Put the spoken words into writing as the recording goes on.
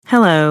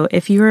Hello,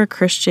 if you're a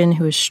Christian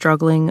who is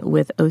struggling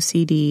with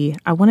OCD,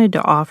 I wanted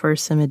to offer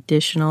some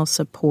additional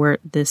support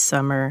this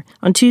summer.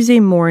 On Tuesday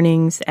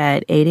mornings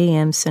at 8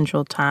 a.m.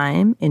 Central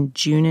Time in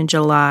June and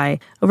July,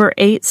 over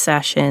 8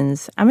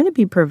 sessions, I'm going to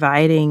be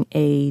providing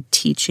a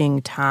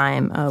teaching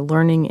time, a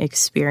learning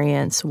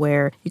experience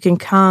where you can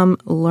come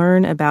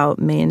learn about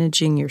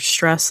managing your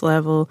stress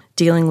level,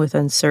 dealing with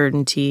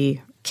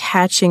uncertainty,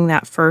 catching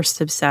that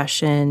first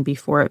obsession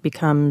before it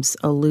becomes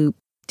a loop,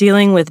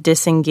 dealing with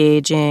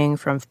disengaging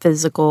from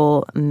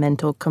physical,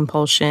 mental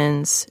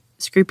compulsions,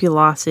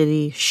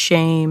 scrupulosity,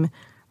 shame,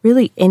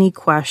 really any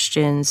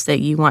questions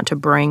that you want to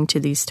bring to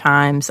these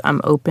times,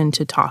 I'm open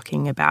to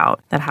talking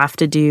about that have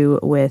to do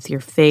with your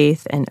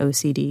faith and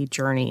OCD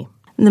journey.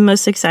 The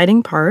most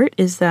exciting part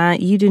is that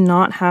you do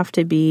not have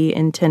to be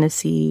in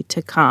Tennessee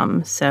to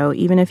come. So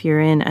even if you're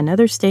in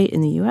another state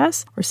in the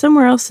U.S. or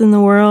somewhere else in the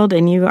world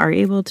and you are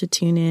able to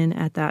tune in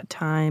at that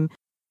time,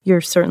 you're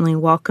certainly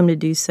welcome to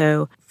do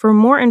so. For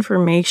more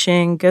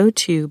information, go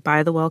to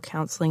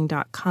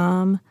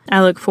bythewellcounseling.com.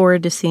 I look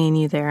forward to seeing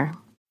you there.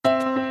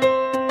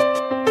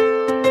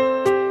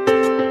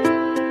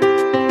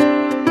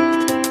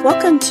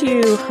 Welcome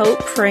to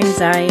Hope for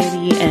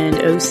Anxiety and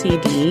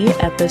OCD,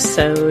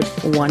 episode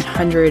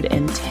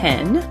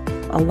 110.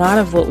 A lot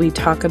of what we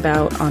talk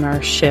about on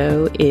our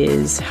show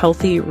is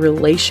healthy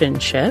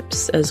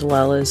relationships, as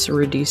well as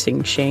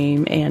reducing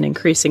shame and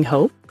increasing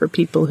hope for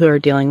people who are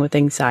dealing with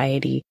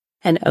anxiety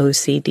and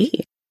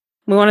OCD.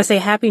 We want to say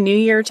Happy New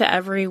Year to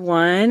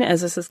everyone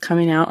as this is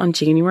coming out on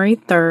January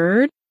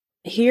 3rd.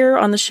 Here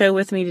on the show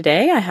with me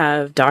today, I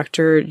have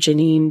Dr.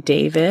 Janeen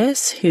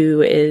Davis,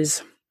 who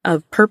is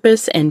of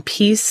Purpose and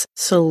Peace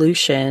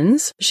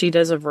Solutions. She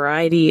does a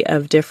variety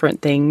of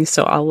different things,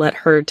 so I'll let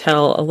her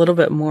tell a little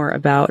bit more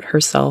about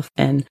herself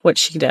and what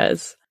she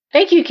does.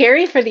 Thank you,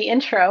 Carrie, for the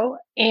intro.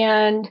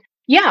 And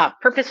yeah,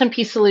 Purpose and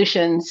Peace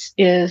Solutions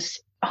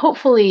is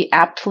hopefully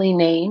aptly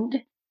named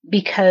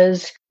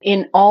because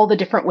in all the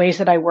different ways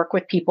that I work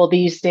with people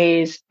these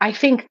days, I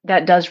think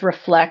that does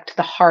reflect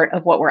the heart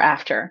of what we're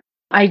after.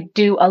 I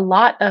do a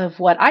lot of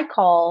what I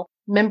call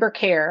member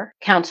care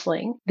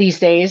counseling these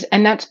days.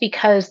 And that's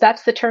because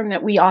that's the term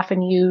that we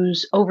often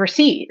use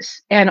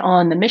overseas and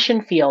on the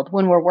mission field.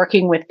 When we're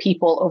working with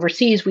people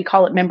overseas, we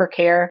call it member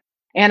care.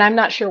 And I'm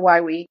not sure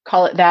why we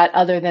call it that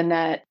other than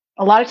that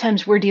a lot of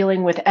times we're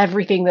dealing with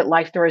everything that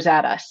life throws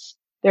at us.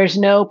 There's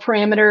no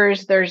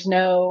parameters. There's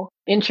no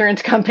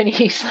insurance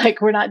companies.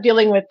 Like we're not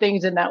dealing with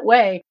things in that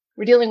way.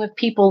 We're dealing with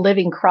people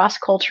living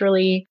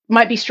cross-culturally,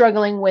 might be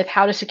struggling with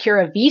how to secure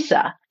a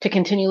visa to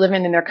continue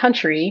living in their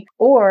country,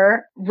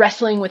 or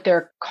wrestling with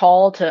their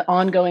call to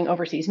ongoing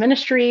overseas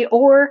ministry,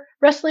 or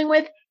wrestling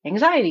with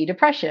anxiety,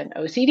 depression,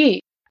 OCD,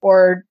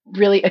 or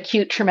really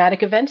acute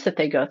traumatic events that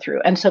they go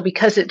through. And so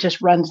because it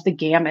just runs the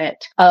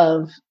gamut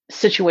of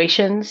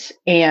situations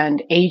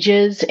and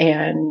ages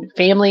and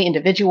family,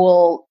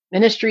 individual,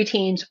 ministry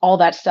teams, all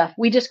that stuff,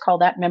 we just call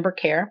that member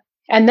care.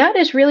 And that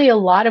is really a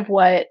lot of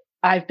what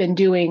I've been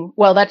doing.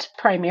 Well, that's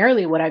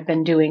primarily what I've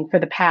been doing for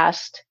the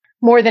past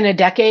more than a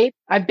decade.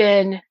 I've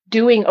been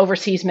doing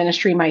overseas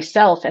ministry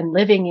myself and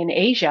living in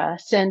Asia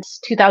since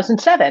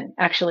 2007,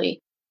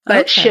 actually,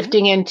 but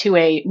shifting into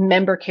a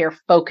member care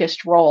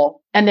focused role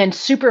and then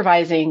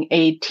supervising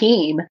a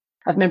team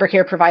of member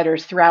care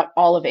providers throughout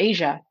all of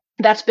Asia.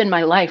 That's been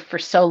my life for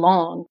so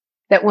long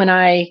that when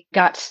I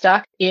got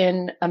stuck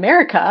in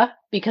America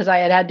because I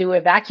had to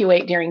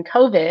evacuate during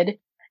COVID,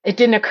 it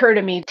didn't occur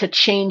to me to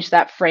change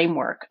that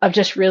framework of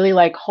just really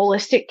like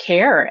holistic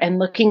care and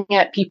looking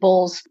at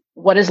people's,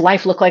 what does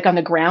life look like on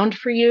the ground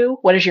for you?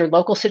 What is your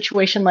local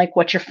situation like?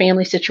 What's your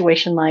family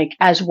situation like?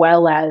 As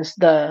well as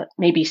the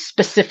maybe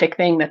specific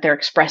thing that they're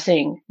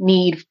expressing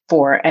need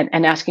for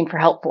and asking for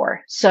help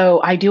for. So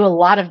I do a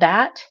lot of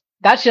that.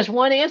 That's just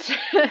one answer.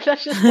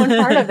 That's just one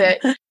part of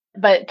it.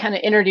 But kind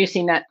of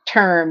introducing that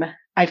term,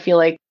 I feel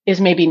like is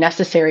maybe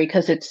necessary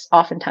because it's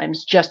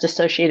oftentimes just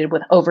associated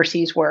with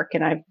overseas work.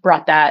 And I've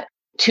brought that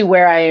to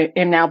where I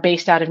am now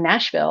based out of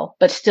Nashville,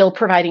 but still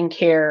providing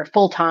care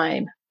full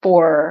time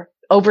for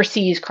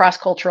overseas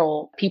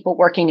cross-cultural people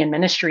working in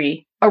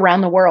ministry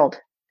around the world.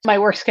 My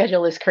work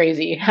schedule is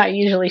crazy. I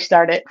usually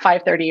start at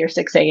 5:30 or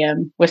 6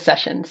 a.m. with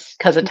sessions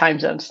because of time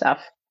zone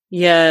stuff.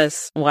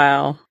 Yes.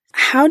 Wow.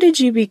 How did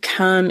you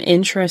become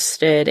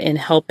interested in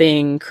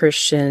helping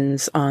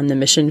Christians on the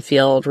mission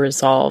field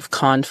resolve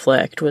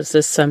conflict? Was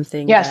this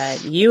something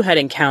that you had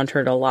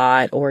encountered a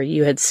lot, or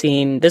you had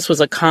seen this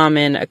was a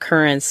common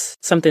occurrence,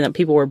 something that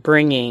people were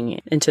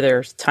bringing into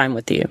their time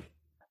with you?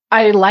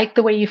 I like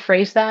the way you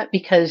phrase that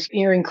because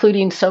you're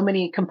including so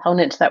many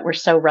components that were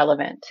so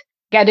relevant.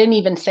 I didn't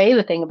even say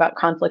the thing about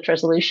conflict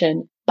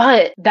resolution,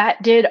 but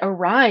that did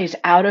arise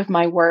out of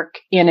my work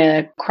in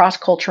a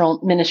cross-cultural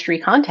ministry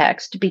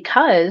context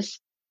because,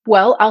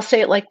 well, I'll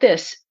say it like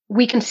this.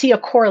 We can see a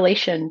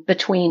correlation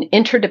between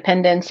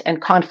interdependence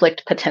and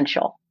conflict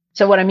potential.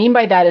 So what I mean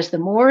by that is the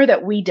more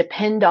that we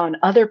depend on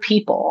other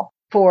people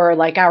for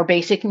like our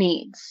basic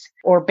needs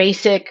or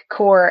basic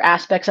core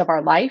aspects of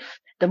our life,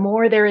 the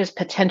more there is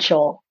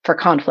potential for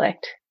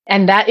conflict.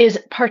 And that is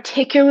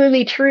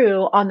particularly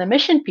true on the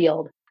mission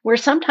field, where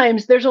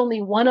sometimes there's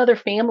only one other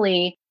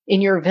family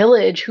in your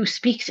village who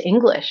speaks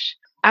English.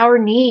 Our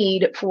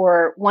need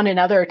for one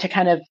another to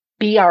kind of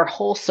be our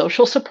whole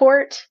social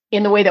support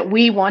in the way that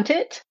we want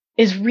it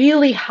is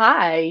really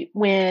high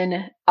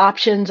when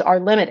options are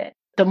limited.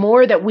 The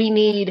more that we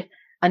need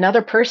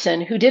another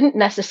person who didn't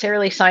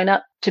necessarily sign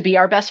up to be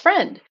our best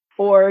friend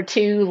or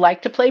to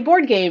like to play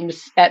board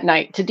games at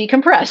night to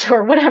decompress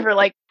or whatever,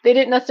 like they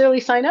didn't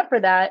necessarily sign up for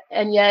that.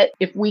 And yet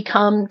if we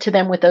come to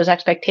them with those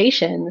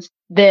expectations,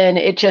 then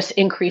it just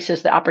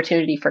increases the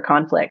opportunity for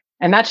conflict.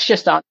 And that's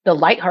just on the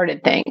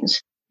lighthearted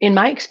things. In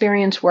my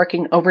experience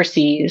working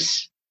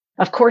overseas,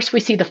 of course, we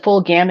see the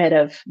full gamut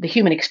of the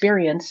human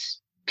experience.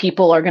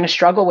 People are going to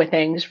struggle with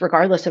things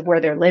regardless of where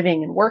they're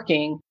living and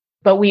working.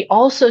 But we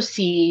also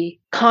see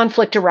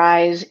conflict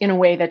arise in a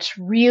way that's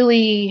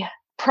really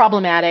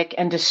problematic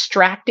and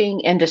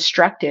distracting and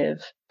destructive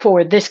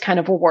for this kind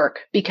of work.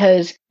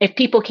 Because if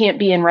people can't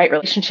be in right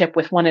relationship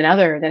with one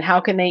another, then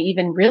how can they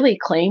even really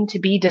claim to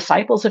be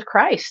disciples of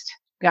Christ?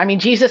 I mean,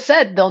 Jesus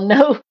said, they'll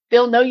know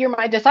you're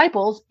my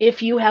disciples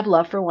if you have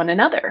love for one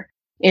another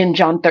in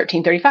John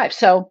 13:35.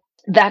 So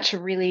that's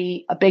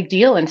really a big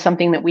deal and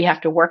something that we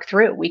have to work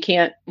through. We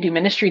can't do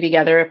ministry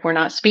together if we're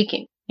not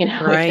speaking.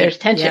 Right. If there's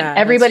tension, Yeah,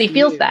 everybody that's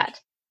feels huge. that.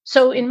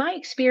 So in my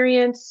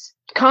experience,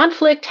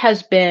 conflict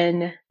has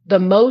been the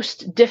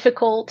most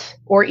difficult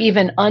or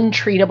even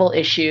untreatable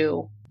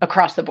issue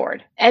across the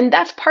board. And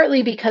that's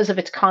partly because of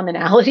its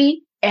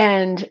commonality.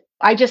 And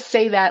I just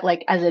say that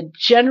like as a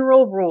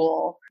general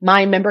rule,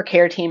 my member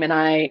care team and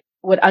I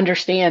would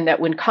understand that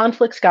when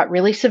conflicts got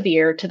really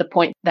severe to the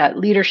point that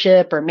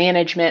leadership or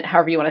management,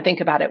 however you want to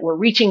think about it, were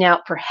reaching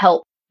out for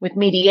help with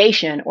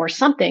mediation or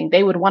something,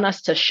 they would want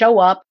us to show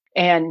up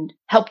and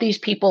help these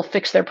people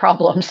fix their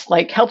problems,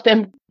 like help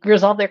them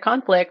resolve their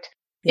conflict.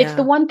 Yeah. It's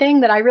the one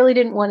thing that I really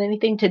didn't want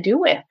anything to do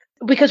with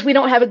because we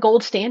don't have a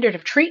gold standard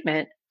of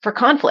treatment for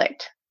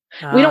conflict.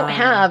 We don't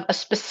have a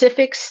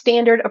specific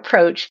standard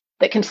approach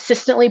that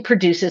consistently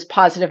produces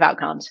positive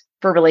outcomes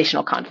for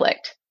relational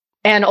conflict.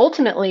 And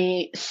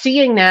ultimately,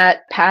 seeing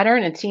that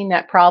pattern and seeing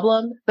that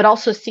problem, but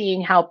also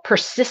seeing how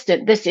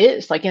persistent this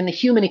is, like in the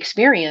human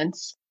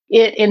experience,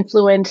 it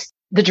influenced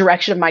the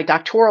direction of my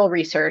doctoral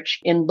research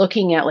in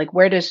looking at like,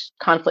 where does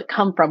conflict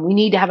come from? We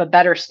need to have a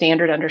better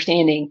standard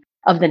understanding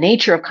of the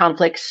nature of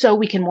conflict so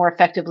we can more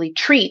effectively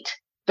treat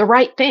the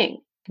right thing.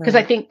 Because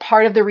I think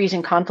part of the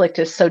reason conflict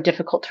is so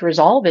difficult to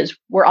resolve is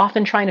we're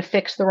often trying to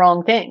fix the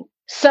wrong thing.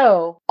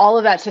 So all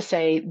of that to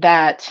say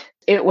that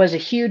it was a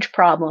huge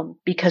problem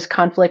because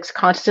conflicts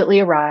constantly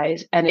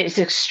arise and it's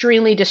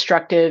extremely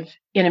destructive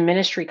in a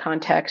ministry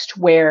context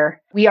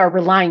where we are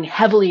relying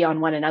heavily on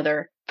one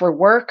another for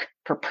work,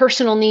 for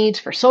personal needs,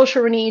 for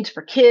social needs,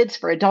 for kids,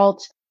 for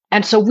adults.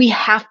 And so we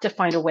have to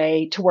find a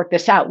way to work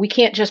this out. We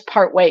can't just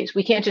part ways.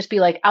 We can't just be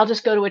like, I'll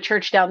just go to a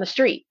church down the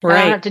street. I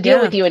don't have to deal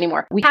with you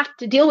anymore. We have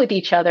to deal with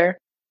each other.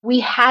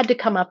 We had to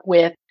come up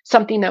with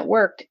something that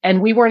worked,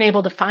 and we weren't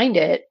able to find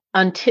it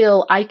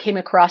until I came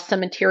across some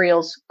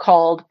materials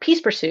called Peace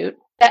Pursuit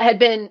that had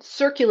been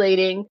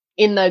circulating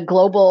in the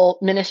global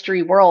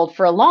ministry world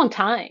for a long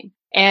time.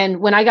 And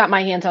when I got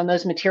my hands on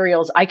those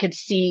materials, I could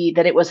see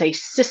that it was a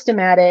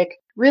systematic,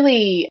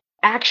 really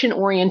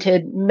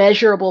action-oriented,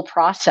 measurable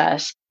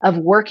process of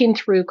working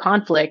through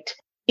conflict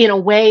in a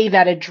way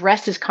that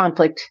addresses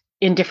conflict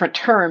in different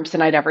terms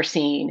than I'd ever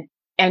seen.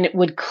 And it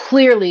would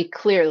clearly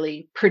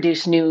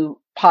produce new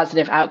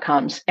positive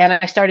outcomes. And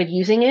I started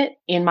using it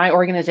in my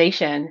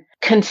organization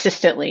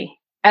consistently,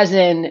 as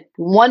in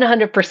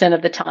 100%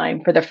 of the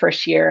time for the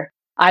first year.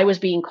 I was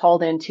being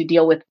called in to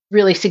deal with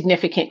really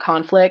significant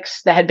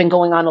conflicts that had been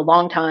going on a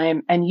long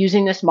time. And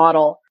using this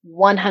model,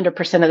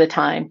 100% of the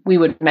time, we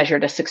would measure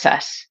it a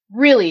success.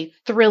 Really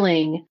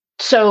thrilling.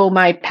 So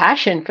my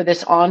passion for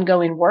this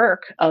ongoing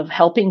work of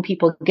helping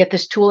people get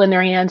this tool in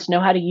their hands,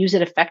 know how to use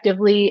it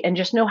effectively, and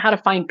just know how to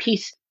find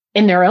peace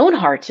in their own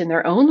hearts, in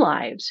their own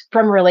lives,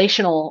 from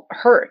relational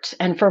hurt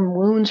and from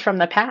wounds from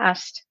the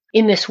past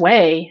in this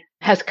way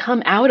has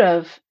come out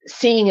of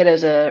seeing it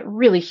as a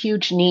really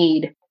huge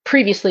need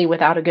previously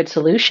without a good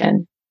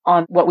solution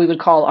on what we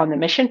would call on the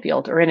mission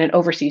field or in an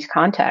overseas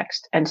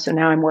context. And so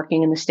now I'm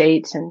working in the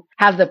States and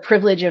have the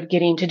privilege of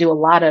getting to do a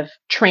lot of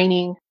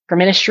training for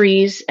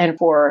ministries and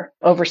for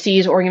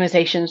overseas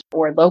organizations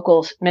or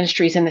local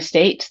ministries in the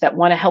States that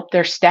want to help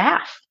their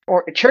staff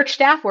or church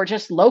staff or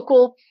just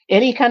local,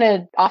 any kind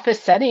of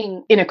office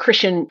setting in a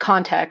Christian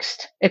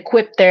context,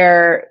 equip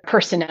their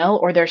personnel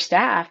or their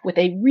staff with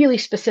a really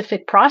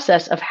specific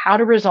process of how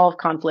to resolve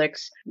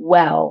conflicts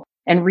well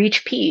and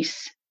reach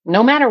peace,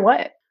 no matter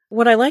what.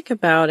 What I like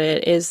about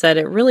it is that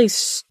it really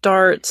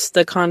starts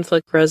the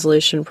conflict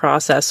resolution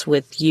process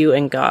with you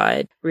and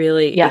God,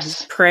 really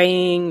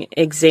praying,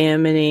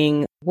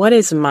 examining, what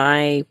is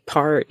my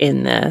part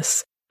in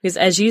this? Because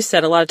as you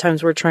said, a lot of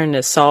times we're trying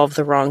to solve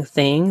the wrong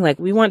thing. Like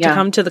we want to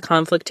come to the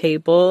conflict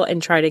table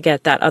and try to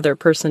get that other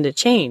person to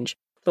change,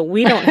 but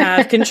we don't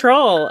have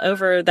control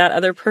over that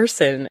other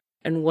person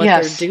and what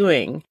they're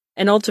doing.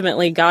 And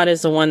ultimately, God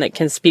is the one that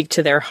can speak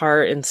to their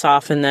heart and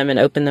soften them and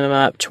open them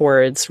up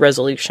towards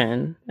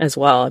resolution as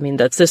well. I mean,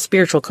 that's the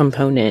spiritual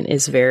component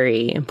is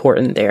very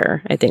important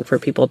there, I think, for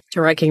people to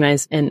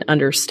recognize and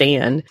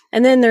understand.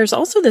 And then there's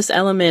also this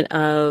element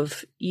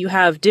of you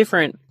have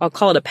different, I'll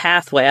call it a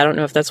pathway. I don't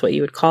know if that's what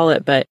you would call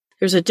it, but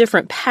there's a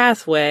different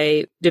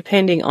pathway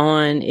depending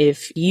on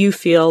if you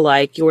feel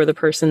like you're the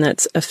person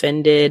that's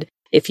offended,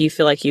 if you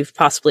feel like you've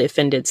possibly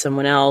offended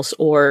someone else,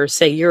 or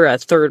say you're a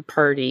third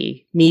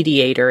party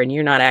mediator and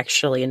you're not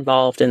actually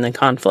involved in the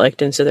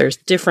conflict. And so there's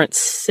different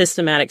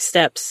systematic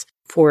steps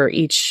for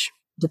each,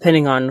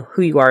 depending on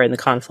who you are in the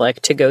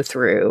conflict, to go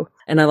through.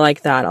 And I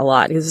like that a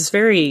lot because it's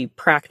very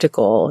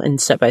practical and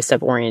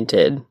step-by-step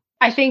oriented.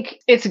 I think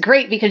it's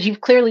great because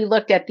you've clearly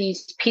looked at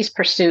these peace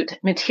pursuit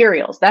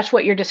materials. That's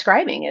what you're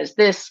describing is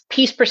this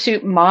peace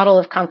pursuit model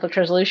of conflict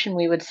resolution.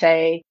 We would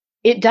say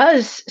it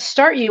does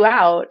start you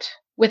out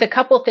with a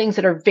couple of things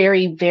that are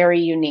very, very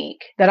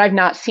unique that I've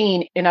not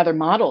seen in other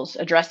models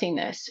addressing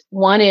this.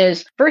 One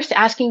is first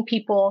asking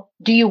people,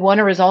 do you want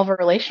to resolve a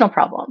relational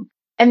problem?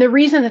 And the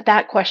reason that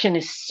that question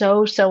is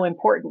so, so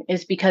important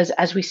is because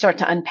as we start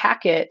to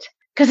unpack it,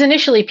 because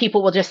initially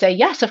people will just say,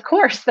 yes, of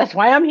course, that's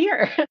why I'm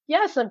here.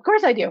 Yes, of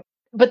course I do.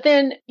 But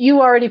then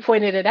you already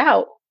pointed it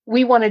out.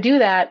 We want to do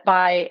that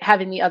by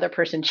having the other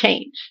person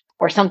change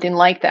or something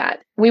like that.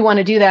 We want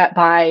to do that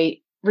by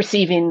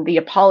receiving the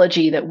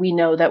apology that we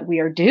know that we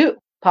are due,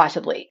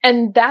 possibly.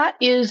 And that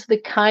is the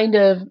kind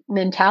of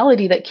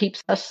mentality that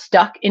keeps us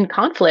stuck in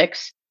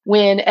conflicts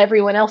when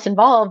everyone else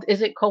involved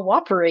isn't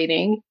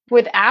cooperating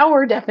with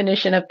our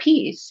definition of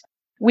peace.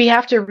 We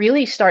have to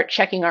really start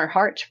checking our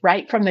hearts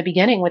right from the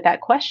beginning with that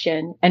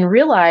question and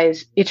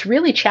realize it's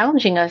really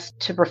challenging us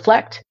to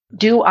reflect,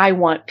 do I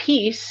want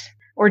peace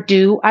or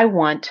do I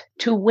want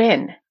to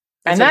win?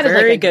 That's and that is a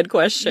very good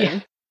question. Yeah,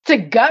 it's a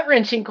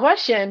gut-wrenching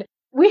question.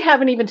 We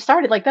haven't even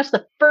started. Like that's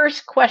the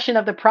first question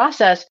of the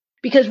process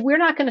because we're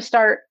not going to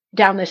start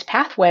down this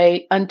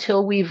pathway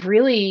until we've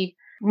really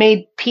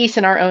made peace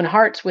in our own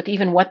hearts with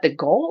even what the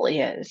goal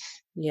is.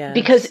 Yeah.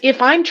 Because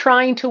if I'm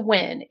trying to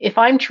win, if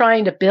I'm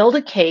trying to build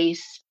a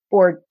case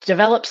or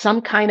develop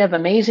some kind of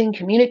amazing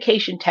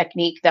communication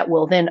technique that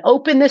will then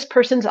open this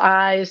person's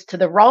eyes to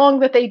the wrong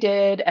that they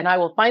did, and I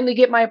will finally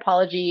get my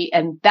apology,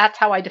 and that's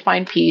how I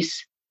define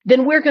peace,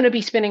 then we're going to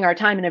be spending our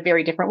time in a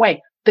very different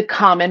way, the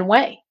common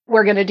way.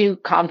 We're going to do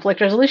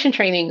conflict resolution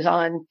trainings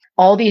on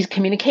all these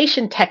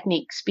communication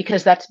techniques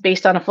because that's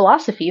based on a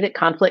philosophy that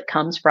conflict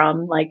comes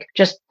from like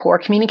just poor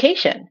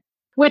communication.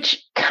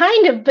 Which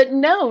kind of, but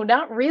no,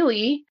 not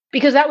really,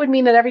 because that would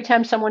mean that every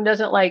time someone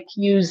doesn't like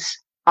use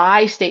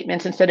I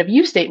statements instead of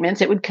you statements,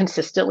 it would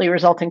consistently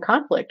result in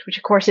conflict, which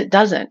of course it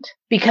doesn't,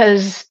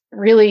 because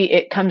really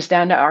it comes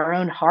down to our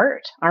own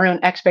heart, our own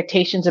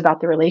expectations about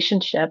the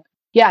relationship.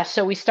 Yeah,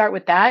 so we start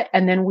with that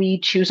and then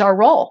we choose our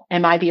role.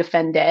 Am I the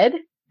offended?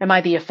 Am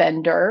I the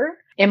offender?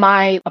 Am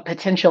I a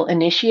potential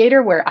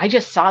initiator where I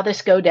just saw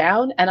this go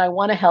down and I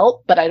want to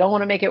help, but I don't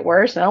want to make it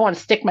worse and I don't want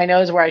to stick my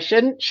nose where I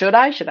shouldn't? Should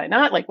I? Should I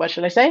not? Like, what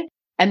should I say?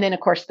 And then,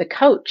 of course, the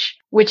coach,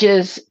 which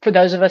is for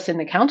those of us in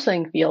the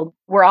counseling field,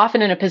 we're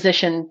often in a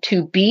position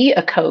to be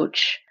a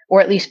coach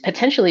or at least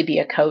potentially be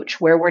a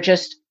coach where we're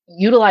just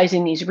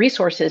utilizing these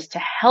resources to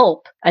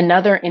help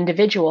another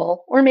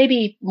individual or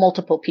maybe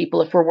multiple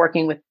people if we're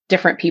working with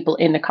different people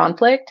in the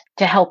conflict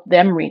to help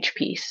them reach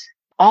peace.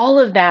 All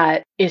of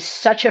that is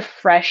such a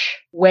fresh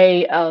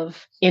way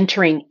of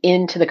entering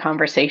into the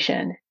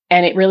conversation.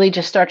 And it really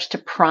just starts to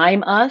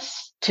prime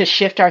us to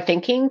shift our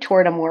thinking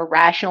toward a more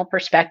rational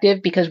perspective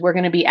because we're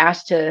going to be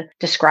asked to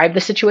describe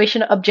the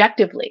situation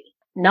objectively,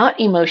 not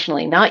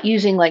emotionally, not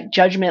using like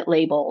judgment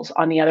labels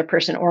on the other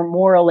person or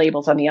moral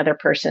labels on the other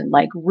person,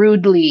 like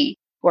rudely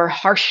or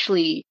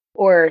harshly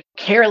or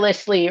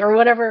carelessly or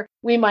whatever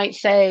we might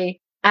say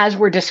as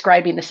we're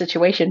describing the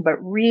situation, but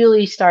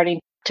really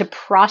starting to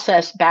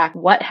process back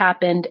what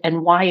happened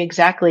and why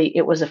exactly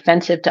it was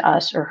offensive to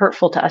us or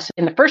hurtful to us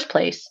in the first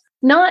place,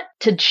 not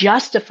to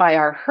justify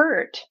our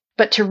hurt,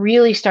 but to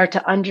really start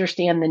to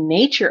understand the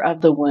nature of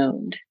the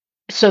wound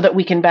so that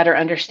we can better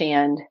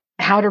understand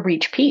how to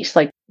reach peace.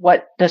 Like,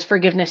 what does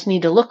forgiveness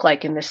need to look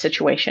like in this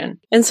situation?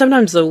 And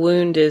sometimes the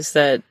wound is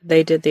that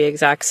they did the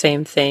exact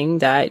same thing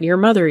that your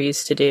mother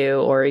used to do,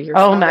 or your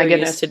father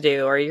used to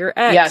do, or your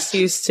ex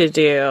used to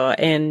do,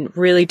 and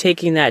really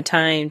taking that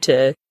time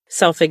to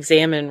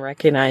self-examine,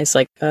 recognize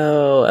like,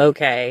 oh,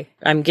 okay,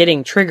 I'm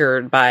getting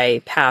triggered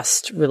by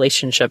past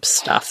relationship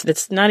stuff.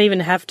 It's not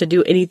even have to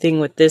do anything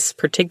with this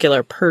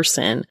particular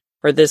person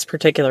or this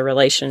particular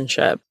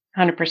relationship.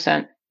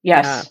 100%.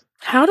 Yes. Yeah.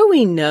 How do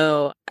we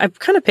know? I've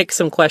kind of picked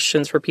some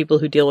questions for people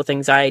who deal with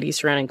anxiety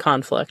surrounding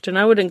conflict, and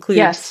I would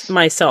include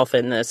myself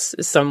in this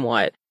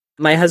somewhat.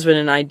 My husband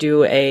and I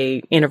do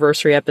a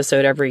anniversary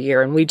episode every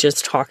year, and we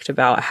just talked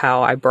about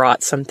how I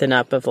brought something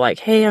up of like,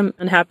 hey, I'm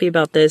unhappy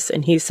about this.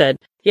 And he said,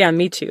 yeah,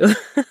 me too.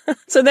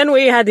 So then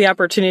we had the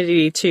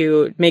opportunity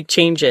to make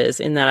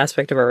changes in that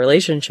aspect of our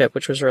relationship,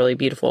 which was really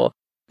beautiful.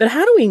 But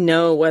how do we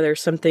know whether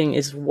something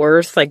is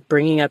worth like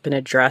bringing up and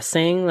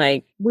addressing?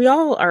 Like we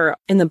all are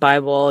in the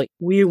Bible.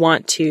 We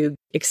want to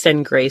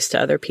extend grace to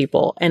other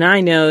people. And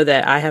I know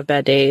that I have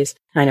bad days.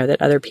 I know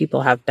that other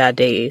people have bad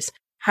days.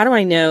 How do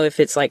I know if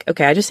it's like,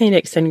 okay, I just need to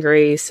extend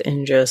grace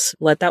and just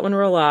let that one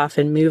roll off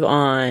and move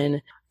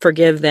on,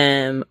 forgive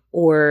them?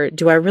 Or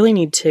do I really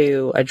need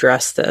to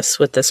address this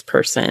with this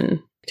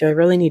person? Do I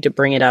really need to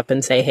bring it up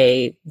and say,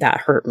 hey,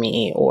 that hurt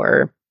me?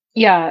 Or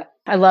Yeah,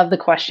 I love the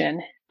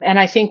question. And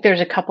I think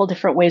there's a couple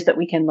different ways that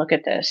we can look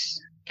at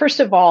this. First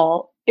of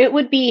all, it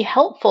would be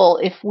helpful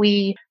if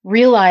we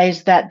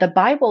realize that the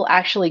Bible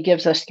actually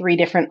gives us three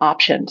different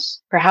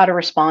options for how to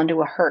respond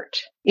to a hurt.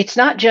 It's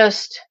not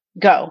just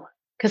go,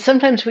 because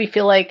sometimes we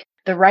feel like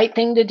the right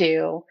thing to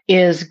do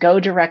is go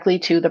directly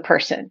to the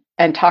person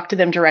and talk to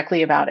them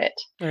directly about it.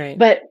 right.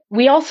 But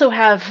we also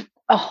have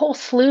a whole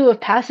slew of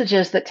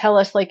passages that tell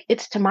us like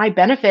it's to my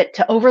benefit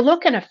to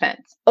overlook an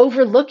offense.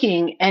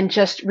 Overlooking and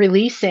just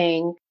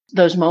releasing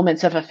those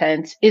moments of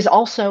offense is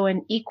also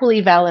an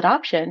equally valid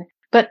option.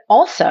 But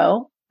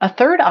also a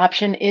third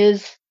option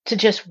is to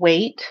just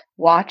wait,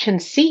 watch,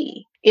 and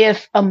see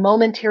if a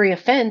momentary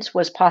offense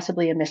was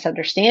possibly a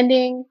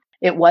misunderstanding,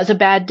 it was a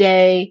bad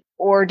day,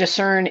 or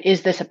discern,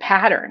 is this a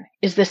pattern?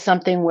 Is this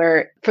something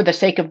where for the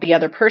sake of the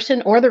other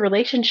person or the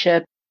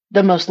relationship,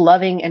 the most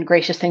loving and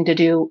gracious thing to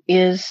do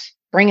is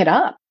bring it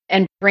up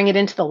and bring it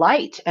into the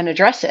light and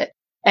address it.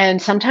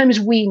 And sometimes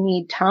we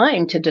need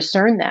time to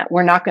discern that.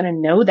 We're not going to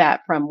know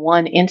that from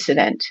one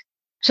incident.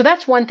 So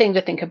that's one thing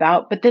to think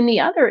about. But then the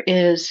other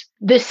is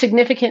this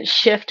significant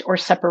shift or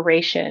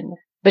separation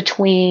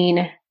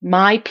between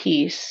my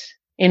peace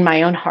in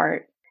my own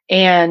heart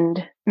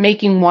and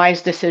making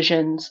wise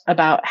decisions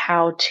about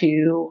how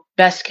to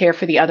best care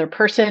for the other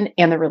person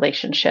and the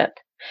relationship.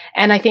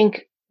 And I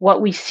think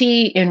what we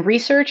see in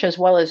research as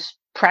well as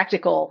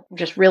practical,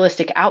 just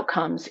realistic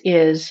outcomes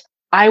is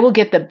I will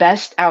get the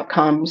best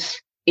outcomes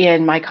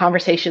in my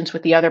conversations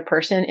with the other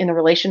person in the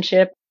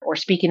relationship or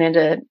speaking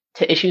into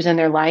issues in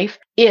their life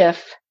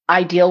if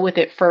I deal with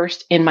it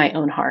first in my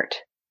own heart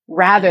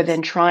rather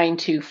than trying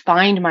to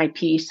find my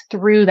peace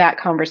through that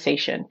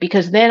conversation,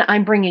 because then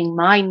I'm bringing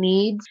my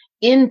needs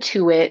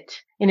into it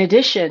in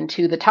addition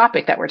to the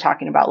topic that we're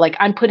talking about. Like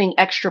I'm putting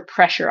extra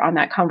pressure on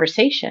that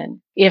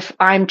conversation if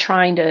I'm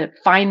trying to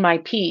find my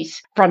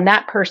peace from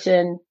that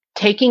person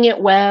taking it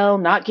well,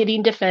 not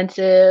getting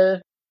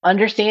defensive,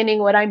 understanding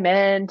what I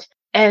meant.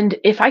 And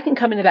if I can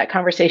come into that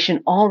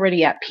conversation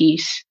already at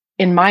peace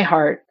in my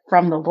heart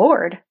from the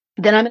Lord,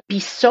 then I'm going to be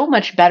so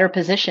much better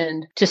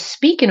positioned to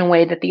speak in a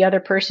way that the other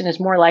person is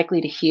more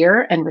likely to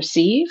hear and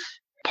receive,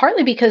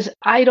 partly because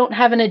I don't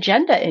have an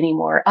agenda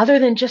anymore other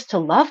than just to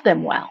love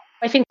them well.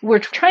 I think we're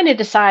trying to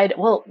decide,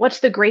 well, what's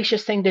the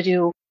gracious thing to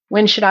do?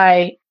 When should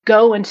I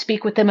go and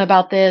speak with them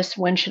about this?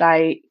 When should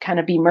I kind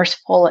of be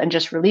merciful and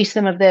just release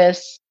them of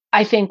this?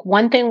 I think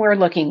one thing we're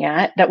looking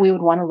at that we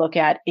would want to look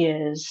at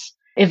is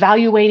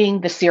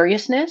evaluating the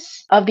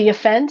seriousness of the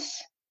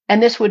offense.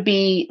 And this would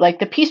be like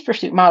the peace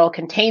pursuit model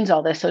contains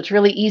all this. So it's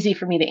really easy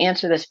for me to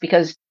answer this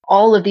because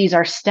all of these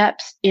are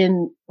steps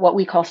in what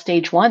we call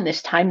stage one,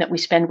 this time that we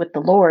spend with the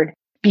Lord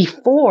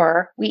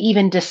before we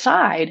even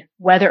decide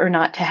whether or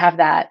not to have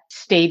that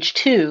stage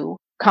two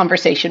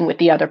conversation with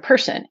the other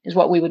person is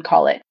what we would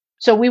call it.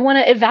 So we want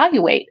to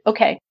evaluate,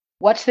 okay,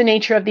 what's the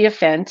nature of the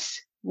offense?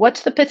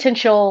 What's the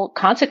potential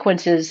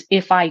consequences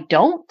if I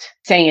don't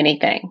say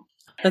anything?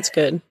 That's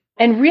good.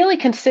 And really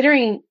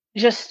considering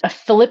just a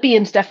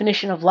Philippians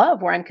definition of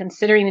love, where I'm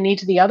considering the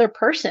needs of the other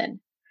person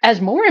as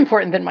more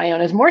important than my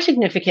own, as more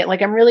significant.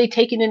 Like I'm really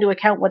taking into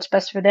account what's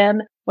best for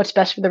them, what's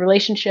best for the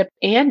relationship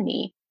and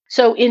me.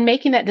 So in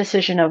making that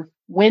decision of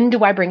when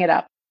do I bring it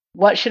up?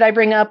 What should I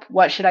bring up?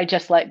 What should I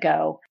just let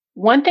go?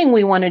 One thing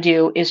we want to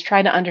do is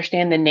try to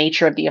understand the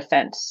nature of the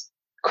offense.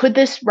 Could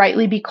this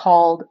rightly be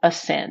called a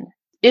sin?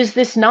 Is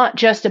this not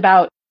just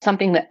about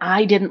something that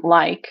I didn't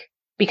like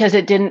because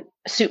it didn't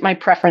suit my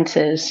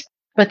preferences,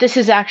 but this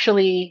is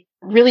actually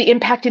really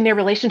impacting their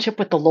relationship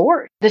with the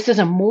Lord? This is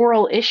a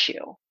moral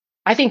issue.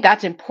 I think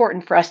that's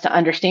important for us to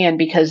understand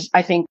because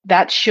I think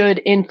that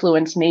should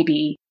influence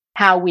maybe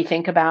how we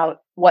think about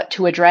what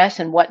to address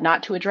and what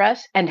not to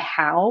address and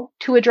how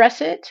to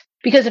address it.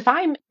 Because if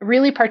I'm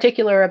really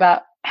particular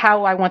about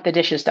how I want the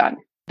dishes done,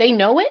 they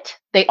know it,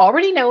 they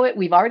already know it,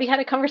 we've already had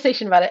a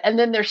conversation about it, and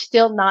then they're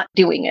still not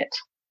doing it.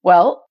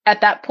 Well,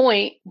 at that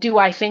point, do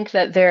I think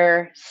that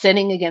they're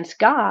sinning against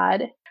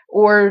God?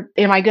 Or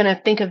am I going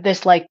to think of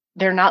this like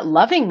they're not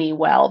loving me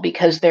well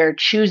because they're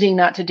choosing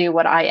not to do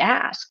what I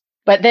ask?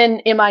 But then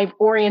am I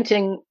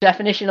orienting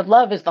definition of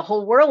love as the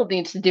whole world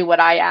needs to do what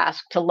I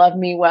ask to love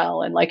me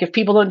well? And like if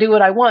people don't do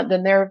what I want,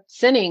 then they're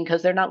sinning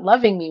because they're not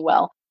loving me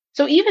well.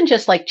 So even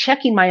just like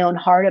checking my own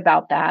heart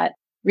about that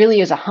really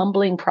is a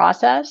humbling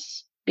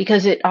process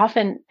because it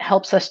often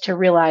helps us to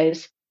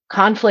realize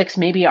conflicts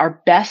maybe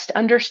are best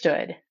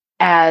understood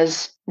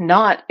as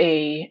not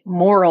a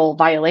moral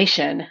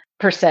violation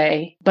per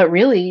se, but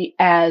really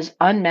as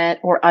unmet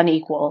or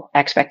unequal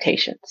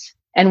expectations.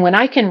 And when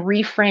I can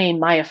reframe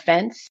my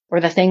offense or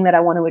the thing that I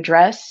want to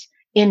address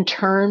in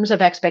terms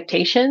of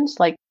expectations,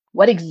 like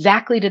what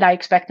exactly did I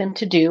expect them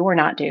to do or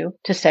not do,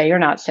 to say or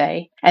not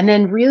say, and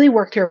then really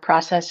work through a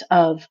process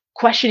of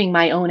questioning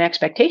my own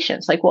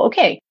expectations. Like, well,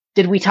 okay,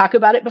 did we talk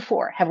about it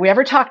before? Have we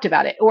ever talked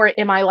about it? Or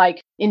am I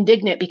like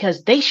indignant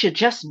because they should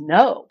just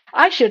know?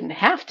 I shouldn't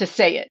have to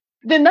say it.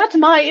 Then that's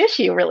my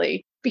issue,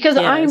 really, because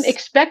I'm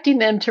expecting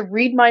them to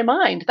read my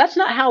mind. That's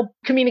not how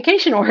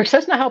communication works.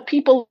 That's not how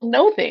people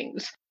know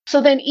things.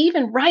 So then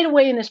even right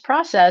away in this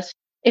process,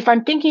 if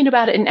I'm thinking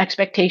about it in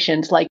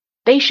expectations, like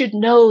they should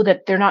know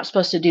that they're not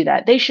supposed to do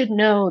that. They should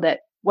know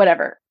that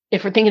whatever,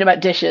 if we're thinking about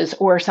dishes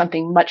or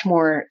something much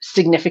more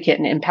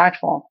significant and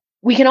impactful.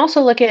 We can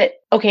also look at,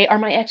 okay, are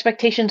my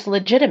expectations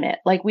legitimate?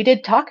 Like we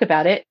did talk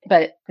about it,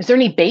 but is there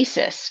any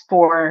basis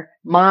for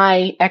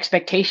my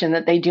expectation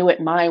that they do it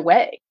my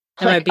way?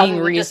 Am I being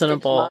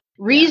reasonable?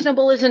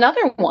 Reasonable is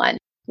another one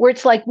where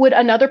it's like, would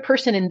another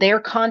person in their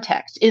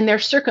context, in their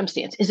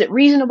circumstance, is it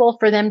reasonable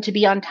for them to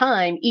be on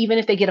time even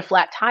if they get a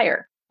flat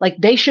tire? Like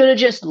they should have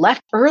just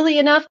left early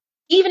enough.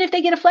 Even if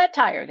they get a flat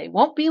tire, they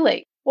won't be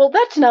late. Well,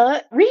 that's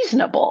not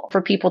reasonable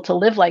for people to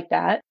live like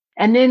that.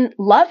 And then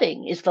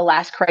loving is the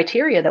last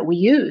criteria that we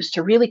use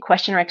to really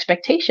question our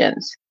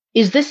expectations.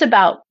 Is this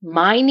about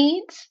my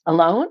needs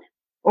alone?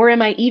 Or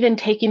am I even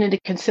taking into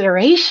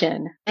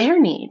consideration their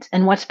needs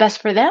and what's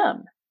best for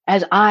them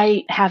as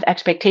I have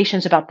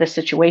expectations about this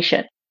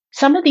situation?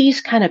 Some of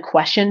these kind of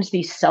questions,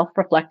 these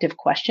self-reflective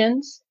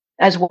questions,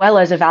 as well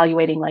as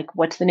evaluating like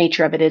what's the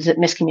nature of it? Is it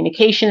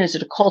miscommunication? Is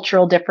it a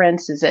cultural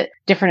difference? Is it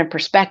different in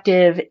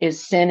perspective?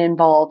 Is sin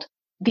involved?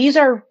 These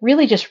are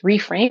really just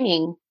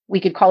reframing. We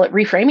could call it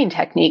reframing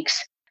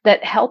techniques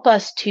that help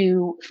us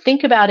to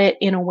think about it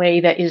in a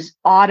way that is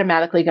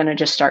automatically going to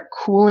just start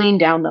cooling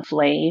down the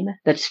flame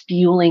that's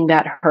fueling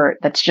that hurt,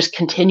 that's just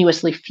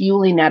continuously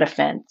fueling that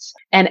offense.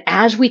 And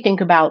as we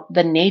think about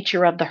the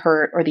nature of the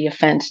hurt or the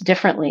offense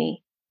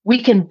differently,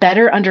 we can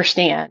better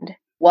understand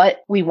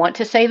what we want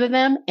to say to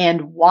them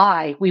and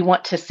why we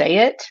want to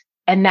say it.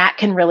 And that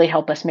can really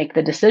help us make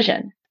the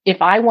decision.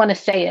 If I want to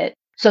say it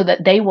so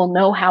that they will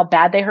know how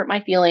bad they hurt my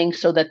feelings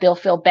so that they'll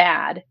feel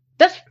bad,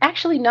 that's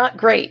actually not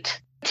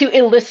great. To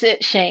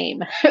elicit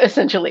shame,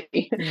 essentially.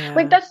 Yeah.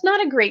 Like that's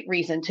not a great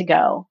reason to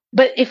go.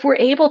 But if we're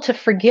able to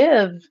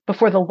forgive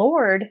before the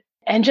Lord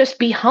and just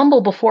be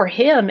humble before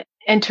Him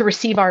and to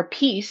receive our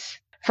peace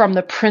from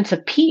the Prince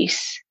of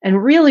Peace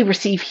and really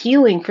receive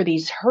healing for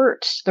these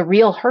hurts, the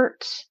real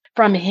hurts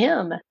from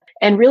Him,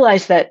 and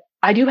realize that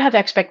I do have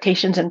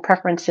expectations and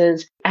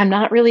preferences. I'm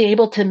not really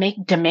able to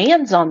make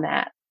demands on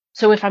that.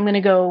 So if I'm going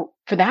to go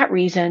for that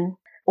reason,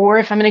 or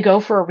if I'm going to go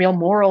for a real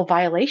moral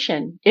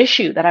violation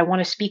issue that I want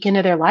to speak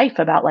into their life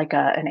about like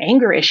an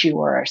anger issue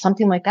or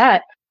something like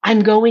that, I'm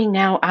going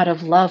now out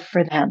of love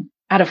for them,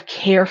 out of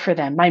care for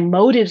them. My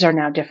motives are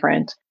now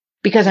different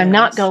because I'm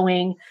not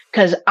going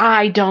because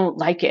I don't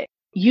like it.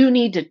 You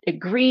need to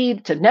agree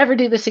to never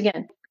do this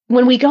again.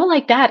 When we go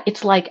like that,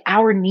 it's like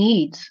our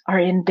needs are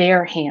in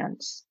their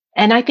hands.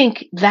 And I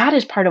think that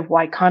is part of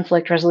why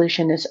conflict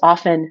resolution is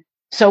often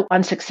so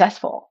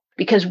unsuccessful.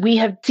 Because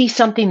we see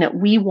something that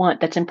we want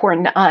that's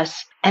important to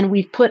us, and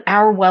we've put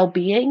our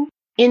well-being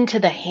into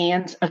the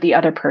hands of the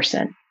other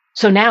person.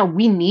 So now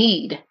we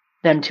need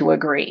them to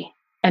agree,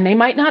 and they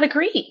might not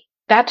agree.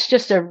 That's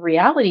just a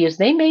reality is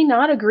they may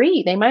not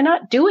agree. They might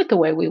not do it the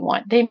way we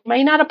want. They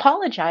may not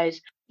apologize.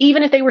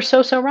 Even if they were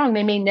so wrong,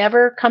 they may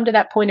never come to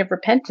that point of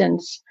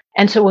repentance.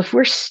 And so if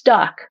we're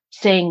stuck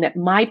saying that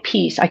my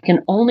peace, I can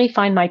only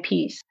find my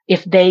peace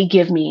if they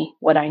give me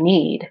what I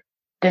need,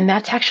 then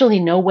that's actually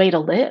no way to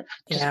live.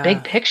 Just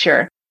big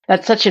picture.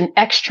 That's such an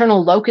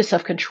external locus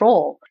of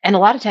control. And a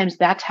lot of times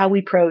that's how we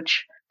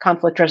approach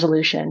conflict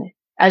resolution,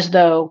 as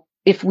though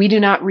if we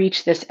do not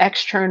reach this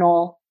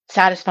external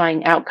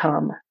satisfying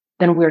outcome,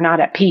 then we're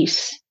not at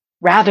peace,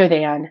 rather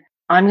than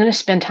I'm going to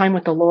spend time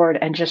with the Lord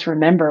and just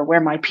remember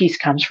where my peace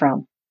comes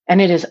from.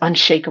 And it is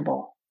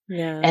unshakable.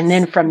 Yes. And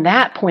then from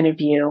that point of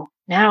view,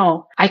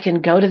 now I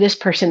can go to this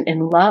person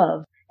in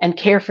love and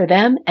care for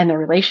them and the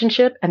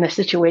relationship and the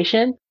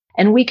situation.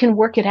 And we can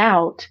work it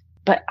out,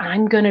 but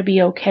I'm going to be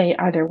okay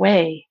either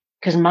way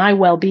because my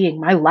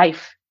well-being, my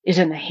life is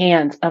in the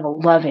hands of a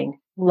loving,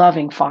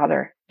 loving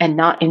Father and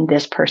not in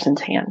this person's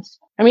hands.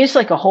 I mean, it's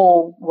like a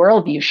whole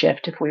worldview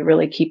shift if we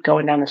really keep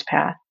going down this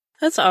path.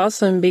 That's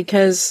awesome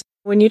because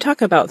when you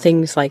talk about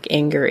things like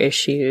anger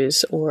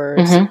issues or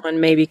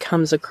someone maybe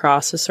comes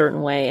across a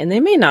certain way and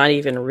they may not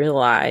even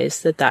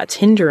realize that that's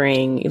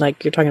hindering,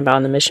 like you're talking about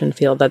in the mission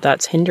field, that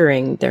that's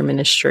hindering their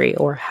ministry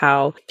or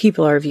how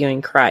people are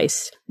viewing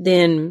Christ,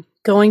 then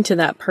going to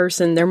that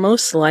person, they're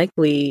most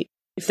likely,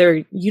 if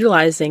they're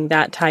utilizing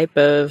that type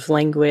of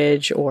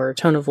language or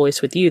tone of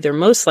voice with you, they're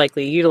most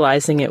likely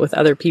utilizing it with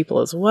other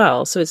people as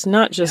well. So it's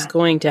not just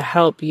going to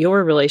help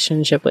your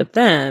relationship with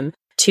them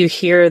to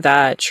hear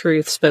that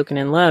truth spoken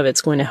in love.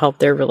 It's going to help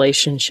their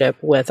relationship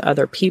with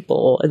other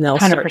people, and they'll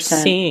 100%. Start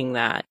seeing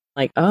that.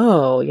 Like,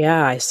 oh,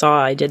 yeah,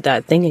 I did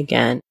that thing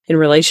again in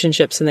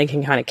relationships, and they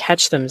can kind of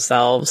catch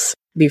themselves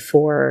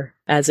before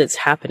as it's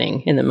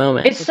happening in the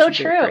moment. It's so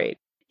true.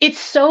 It's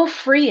so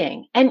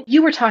freeing. And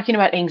you were talking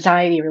about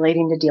anxiety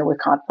relating to deal with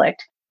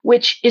conflict,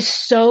 which is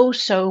so,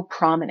 so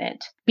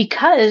prominent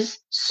because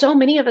so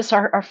many of us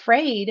are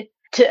afraid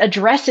to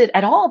address it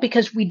at all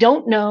because we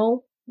don't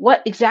know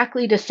what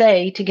exactly to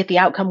say to get the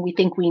outcome we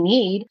think we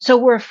need. So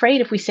we're afraid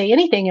if we say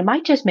anything, it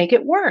might just make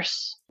it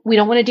worse. We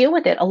don't want to deal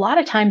with it. A lot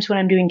of times when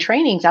I'm doing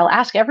trainings, I'll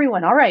ask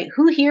everyone, all right,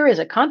 who here is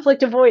a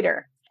conflict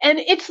avoider? And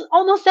it's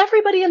almost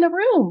everybody in the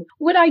room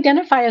would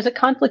identify as a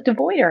conflict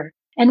avoider.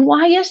 And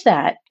why is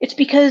that? It's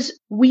because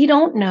we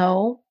don't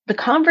know. The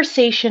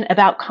conversation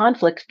about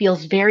conflict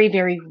feels very,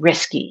 very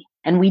risky.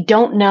 And we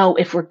don't know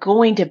if we're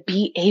going to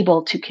be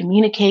able to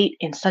communicate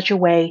in such a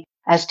way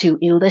as to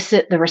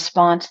elicit the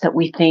response that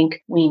we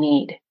think we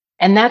need.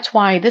 And that's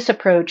why this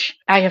approach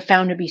I have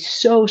found to be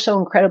so, so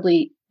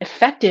incredibly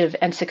effective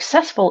and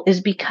successful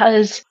is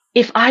because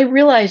if I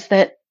realize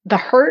that the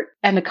hurt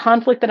and the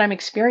conflict that I'm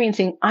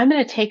experiencing, I'm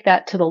going to take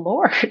that to the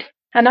Lord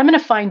and I'm going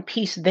to find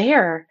peace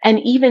there. And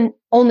even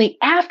only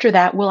after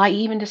that will I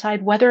even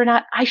decide whether or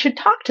not I should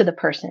talk to the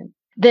person.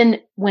 Then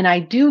when I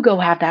do go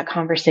have that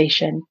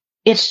conversation,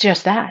 it's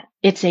just that.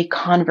 It's a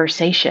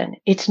conversation.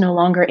 It's no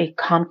longer a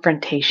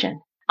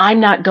confrontation. I'm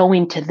not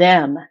going to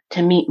them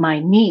to meet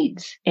my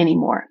needs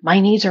anymore. My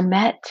needs are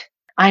met.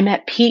 I'm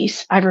at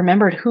peace. I've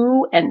remembered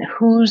who and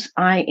whose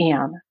I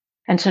am.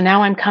 And so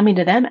now I'm coming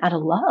to them out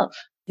of love,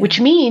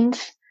 which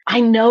means I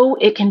know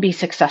it can be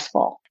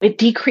successful. It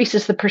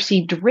decreases the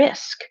perceived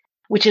risk,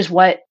 which is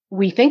what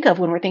we think of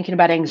when we're thinking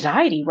about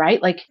anxiety,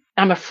 right? Like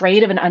I'm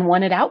afraid of an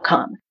unwanted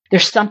outcome.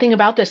 There's something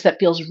about this that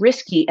feels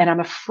risky and I'm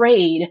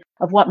afraid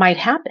of what might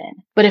happen.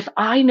 But if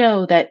I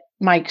know that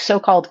my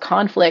so-called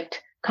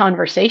conflict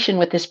conversation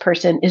with this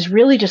person is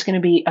really just going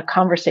to be a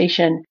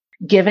conversation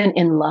given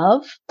in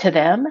love to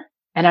them,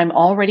 and I'm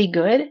already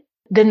good,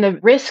 then the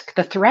risk,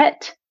 the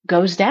threat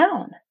goes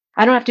down.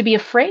 I don't have to be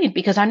afraid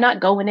because I'm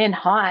not going in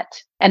hot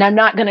and I'm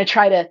not going to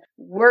try to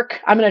work.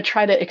 I'm going to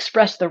try to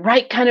express the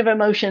right kind of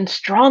emotion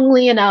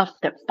strongly enough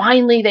that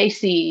finally they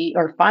see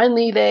or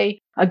finally they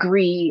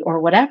agree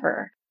or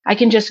whatever. I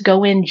can just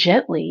go in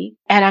gently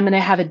and I'm going to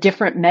have a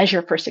different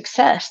measure for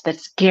success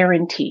that's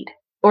guaranteed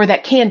or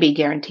that can be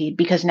guaranteed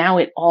because now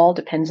it all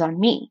depends on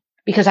me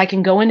because I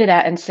can go into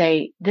that and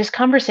say, this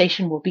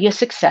conversation will be a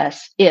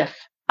success if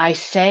I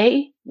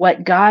say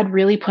what God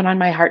really put on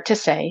my heart to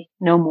say,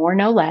 no more,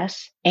 no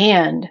less.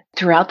 And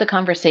throughout the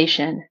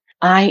conversation,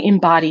 I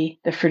embody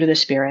the fruit of the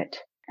Spirit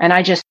and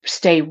I just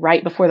stay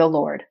right before the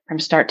Lord from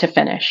start to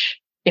finish.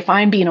 If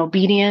I'm being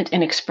obedient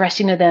and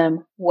expressing to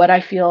them what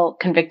I feel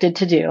convicted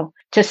to do,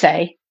 to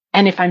say,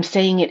 and if I'm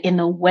saying it in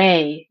the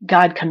way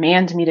God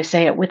commands me to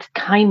say it with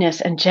kindness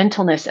and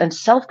gentleness and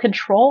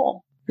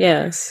self-control.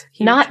 Yes.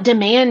 Not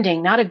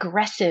demanding, not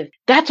aggressive.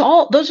 That's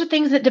all. Those are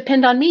things that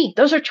depend on me.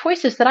 Those are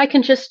choices that I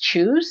can just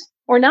choose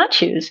or not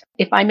choose.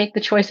 If I make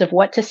the choice of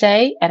what to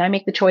say and I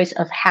make the choice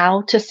of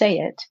how to say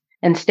it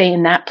and stay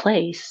in that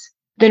place,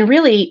 then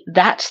really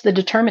that's the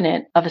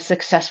determinant of a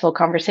successful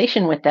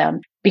conversation with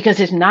them because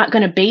it's not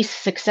going to base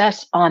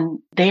success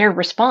on their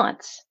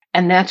response.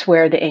 And that's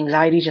where the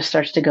anxiety just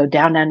starts to go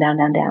down, down, down,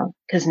 down, down.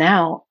 Because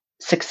now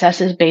success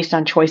is based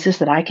on choices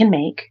that I can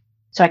make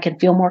so I can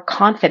feel more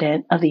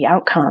confident of the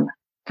outcome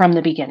from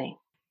the beginning.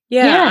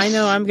 Yeah, Yes. I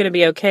know I'm going to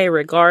be okay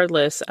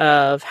regardless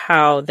of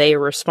how they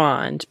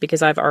respond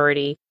because I've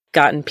already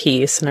gotten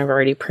peace and I've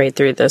already prayed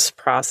through this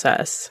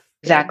process.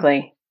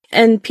 Exactly.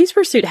 And Peace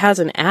Pursuit has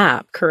an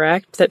app,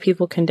 correct, that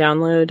people can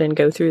download and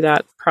go through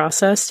that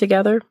process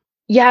together?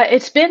 Yeah,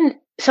 it's been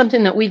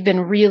something that we've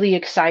been really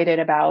excited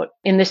about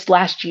in this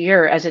last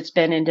year as it's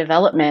been in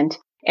development.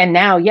 And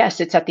now, yes,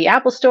 it's at the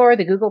Apple Store,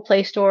 the Google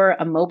Play Store,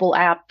 a mobile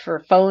app for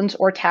phones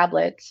or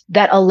tablets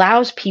that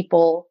allows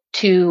people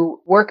to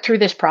work through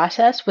this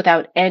process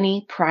without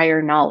any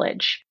prior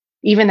knowledge.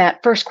 Even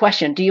that first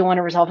question, do you want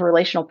to resolve a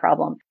relational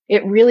problem?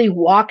 It really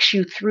walks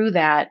you through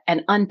that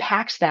and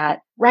unpacks that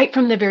right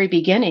from the very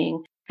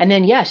beginning. And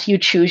then, yes, you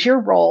choose your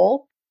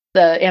role.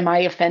 Am I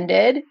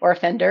offended or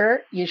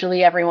offender?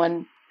 Usually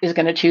everyone is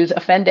going to choose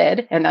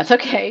offended, and that's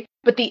okay.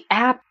 But the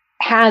app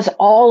has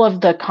all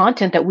of the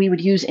content that we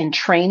would use in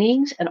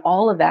trainings and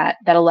all of that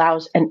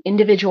allows an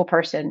individual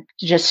person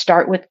to just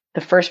start with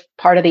the first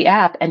part of the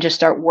app and just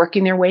start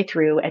working their way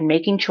through and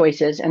making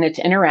choices. And it's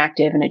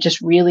interactive and it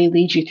just really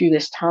leads you through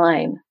this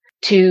time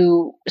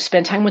to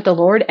spend time with the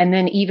Lord and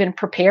then even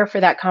prepare for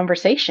that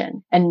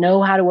conversation and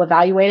know how to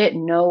evaluate it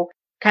and know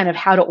kind of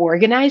how to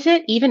organize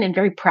it, even in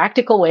very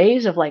practical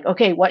ways of like,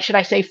 okay, what should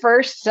I say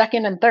first,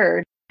 second, and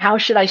third? How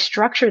should I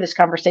structure this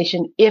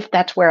conversation if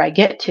that's where I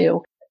get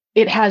to?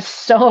 It has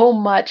so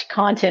much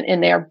content in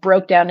there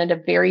broke down into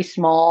very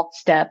small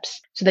steps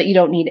so that you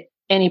don't need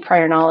any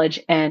prior knowledge.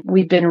 And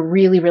we've been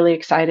really, really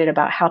excited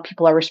about how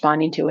people are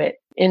responding to it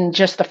in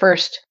just the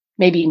first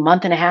maybe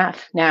month and a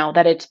half now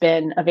that it's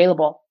been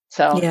available.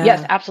 So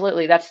yes,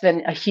 absolutely. That's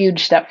been a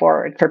huge step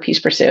forward for Peace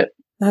Pursuit.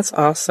 That's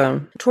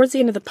awesome. Towards the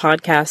end of the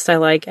podcast, I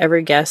like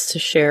every guest to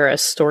share a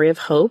story of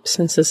hope,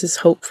 since this is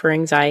hope for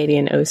anxiety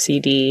and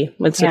OCD.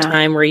 What's a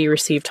time where you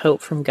received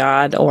hope from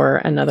God or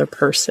another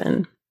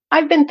person?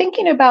 I've been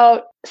thinking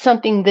about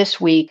something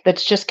this week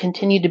that's just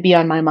continued to be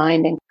on my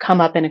mind and come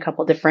up in a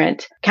couple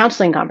different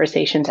counseling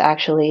conversations,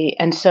 actually.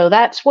 And so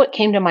that's what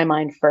came to my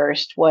mind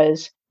first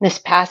was this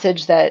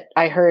passage that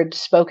I heard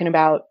spoken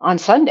about on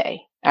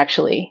Sunday,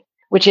 actually,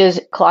 which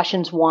is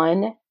Colossians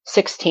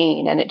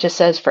 1:16. And it just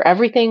says, "For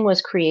everything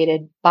was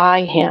created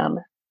by him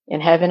in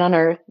heaven, on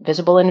earth,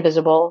 visible and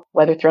invisible,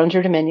 whether thrones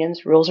or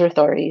dominions, rules or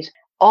authorities.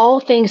 All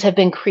things have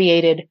been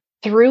created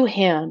through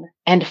him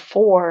and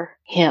for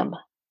him."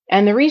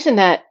 And the reason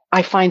that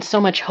I find so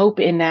much hope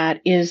in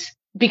that is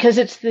because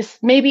it's this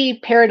maybe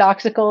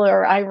paradoxical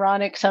or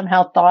ironic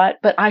somehow thought,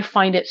 but I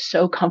find it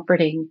so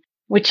comforting,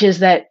 which is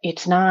that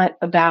it's not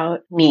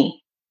about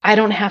me. I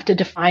don't have to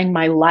define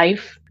my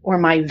life or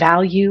my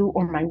value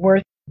or my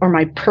worth or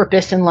my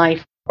purpose in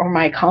life or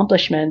my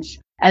accomplishments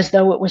as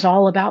though it was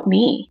all about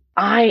me.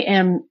 I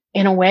am,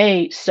 in a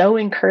way, so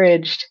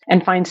encouraged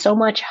and find so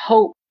much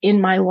hope in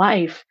my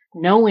life,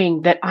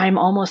 knowing that I'm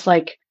almost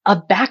like a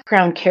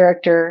background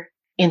character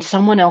in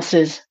someone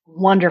else's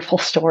wonderful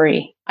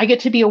story. I get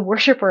to be a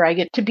worshiper. I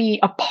get to be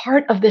a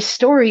part of this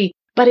story,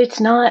 but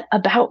it's not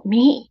about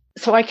me.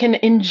 So I can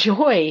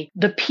enjoy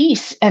the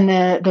peace and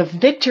the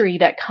victory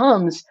that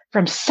comes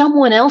from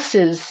someone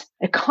else's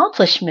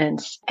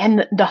accomplishments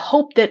and the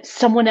hope that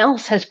someone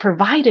else has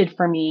provided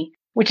for me,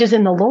 which is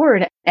in the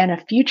Lord and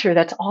a future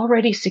that's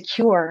already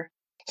secure.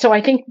 So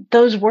I think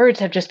those words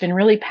have just been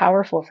really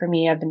powerful for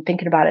me. I've been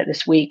thinking about it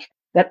this week,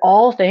 that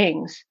all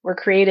things were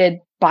created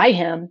by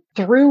him,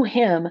 through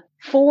him,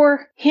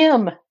 for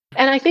him.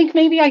 And I think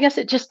I guess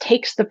it just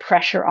takes the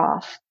pressure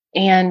off.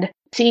 And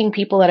seeing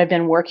people that I've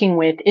been working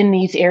with in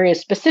these areas,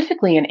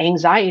 specifically in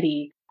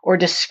anxiety or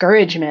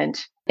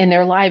discouragement in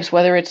their lives,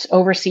 whether it's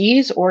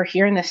overseas or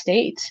here in the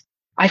States,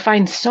 I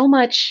find so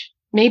much,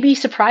 maybe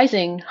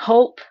surprising,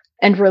 hope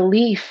and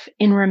relief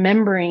in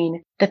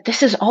remembering that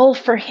this is all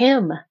for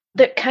him.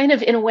 That kind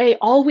of, in a way,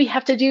 all we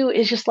have to do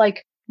is just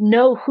like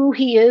know who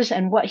he is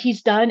and what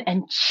he's done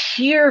and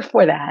cheer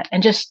for that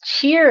and just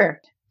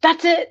cheer.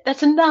 That's it.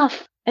 That's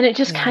enough. And it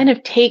just kind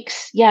of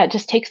takes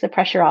the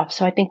pressure off.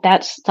 So I think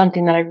that's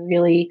something that I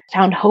really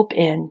found hope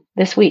in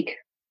this week.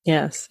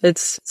 Yes,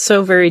 it's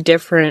so very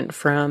different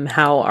from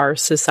how our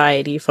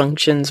society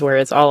functions, where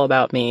it's all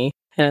about me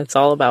and it's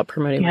all about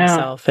promoting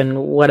myself and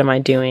what am I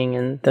doing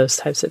and those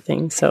types of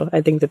things. So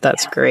I think that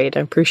that's great.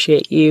 I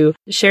appreciate you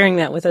sharing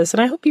that with us.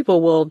 And I hope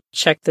people will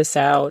check this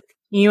out.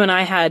 You and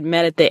I had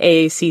met at the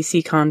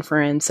AACC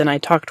conference, and I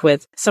talked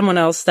with someone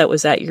else that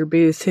was at your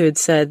booth who had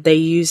said they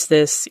use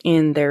this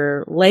in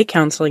their lay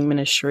counseling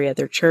ministry at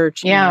their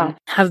church. And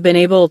have been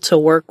able to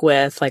work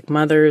with like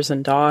mothers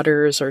and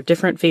daughters or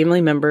different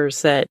family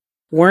members that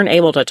weren't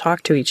able to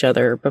talk to each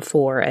other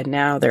before, and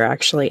now they're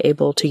actually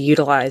able to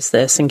utilize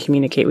this and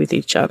communicate with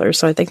each other.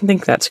 So I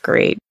think that's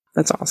great.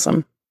 That's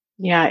awesome.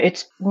 Yeah,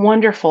 it's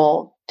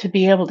wonderful to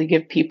be able to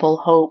give people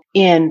hope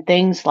in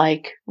things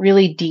like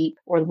really deep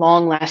or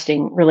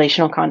long-lasting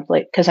relational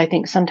conflict, because I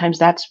think sometimes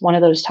that's one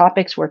of those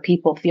topics where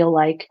people feel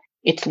like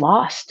it's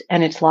lost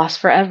and it's lost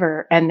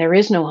forever and there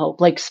is no hope.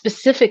 Like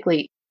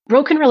specifically,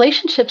 broken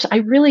relationships, I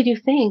really do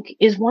think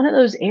is one of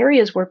those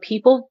areas where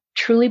people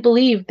truly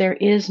believe there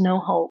is no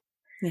hope.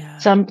 Yeah.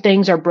 Some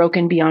things are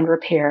broken beyond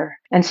repair.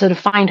 And so to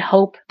find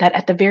hope that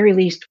at the very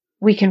least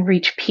we can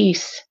reach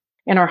peace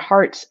in our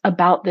hearts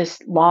about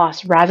this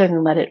loss rather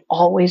than let it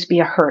always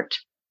be a hurt,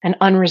 an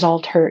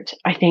unresolved hurt.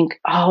 I think,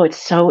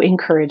 it's so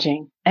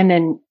encouraging. And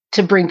then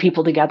to bring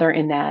people together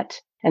in that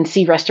and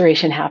see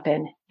restoration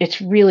happen.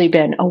 It's really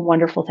been a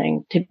wonderful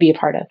thing to be a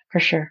part of, for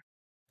sure.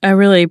 I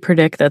really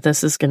predict that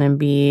this is going to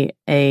be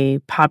a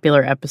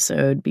popular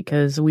episode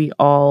because we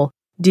all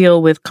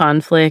deal with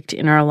conflict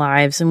in our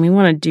lives and we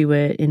want to do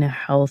it in a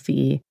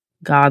healthy,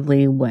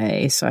 godly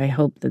way. So I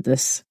hope that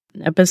this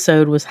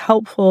episode was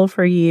helpful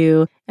for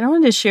you. And I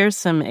wanted to share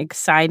some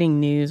exciting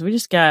news. We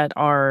just got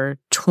our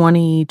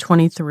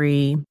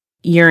 2023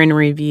 year in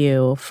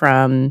review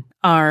from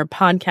our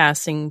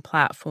podcasting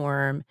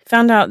platform.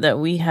 Found out that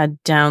we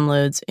had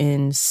downloads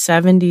in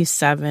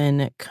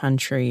 77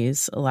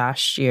 countries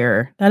last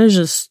year. That is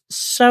just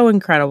so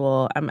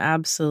incredible. I'm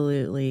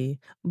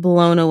absolutely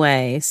blown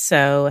away.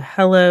 So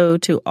hello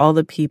to all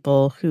the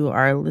people who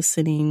are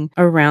listening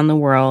around the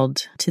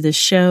world to the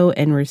show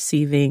and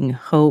receiving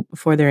hope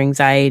for their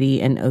anxiety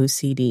and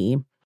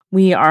OCD.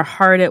 We are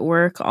hard at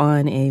work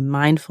on a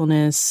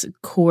mindfulness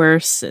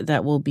course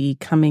that will be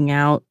coming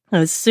out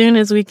as soon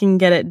as we can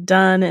get it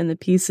done and the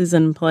pieces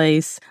in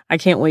place. I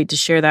can't wait to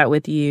share that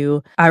with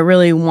you. I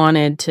really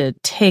wanted to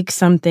take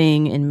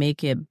something and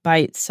make it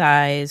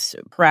bite-sized,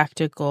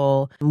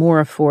 practical,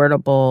 more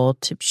affordable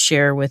to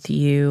share with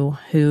you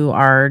who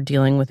are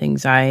dealing with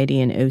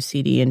anxiety and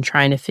OCD and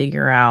trying to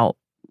figure out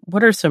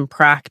what are some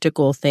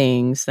practical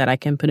things that I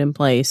can put in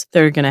place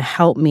that are going to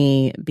help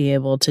me be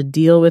able to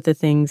deal with the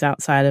things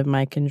outside of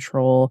my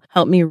control,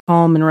 help me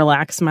calm and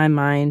relax my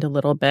mind a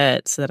little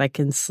bit so that I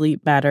can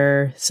sleep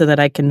better, so that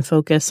I can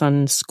focus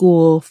on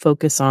school,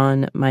 focus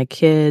on my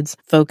kids,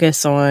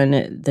 focus on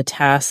the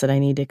tasks that I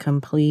need to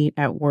complete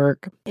at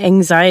work.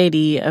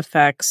 Anxiety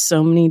affects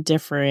so many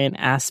different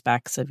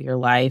aspects of your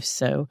life.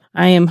 So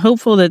I am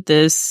hopeful that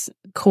this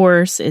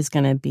course is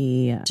going to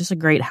be just a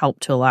great help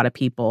to a lot of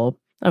people.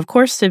 Of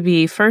course, to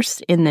be first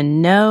in the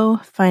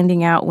know,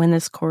 finding out when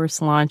this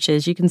course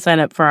launches, you can sign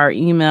up for our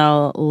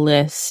email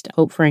list,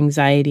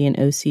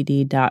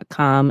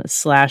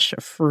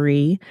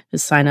 hopeforanxietyandocd.com/free.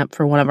 Just sign up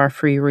for one of our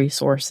free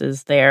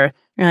resources there.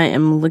 I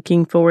am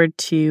looking forward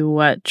to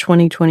what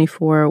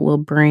 2024 will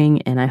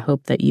bring, and I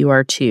hope that you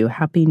are too.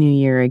 Happy New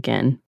Year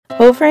again.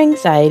 Hope for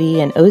Anxiety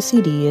and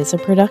OCD is a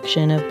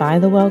production of By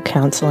the Well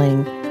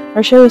Counseling.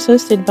 Our show is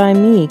hosted by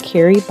me,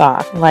 Carrie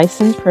Bach,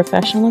 licensed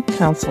professional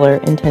counselor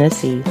in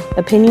Tennessee.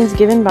 Opinions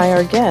given by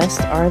our guests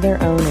are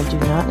their own and do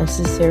not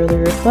necessarily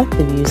reflect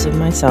the views of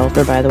myself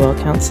or By the Well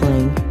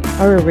Counseling.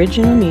 Our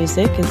original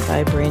music is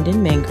by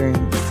Brandon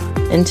Mangroom.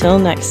 Until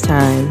next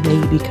time, may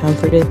you be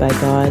comforted by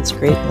God's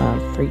great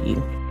love for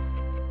you.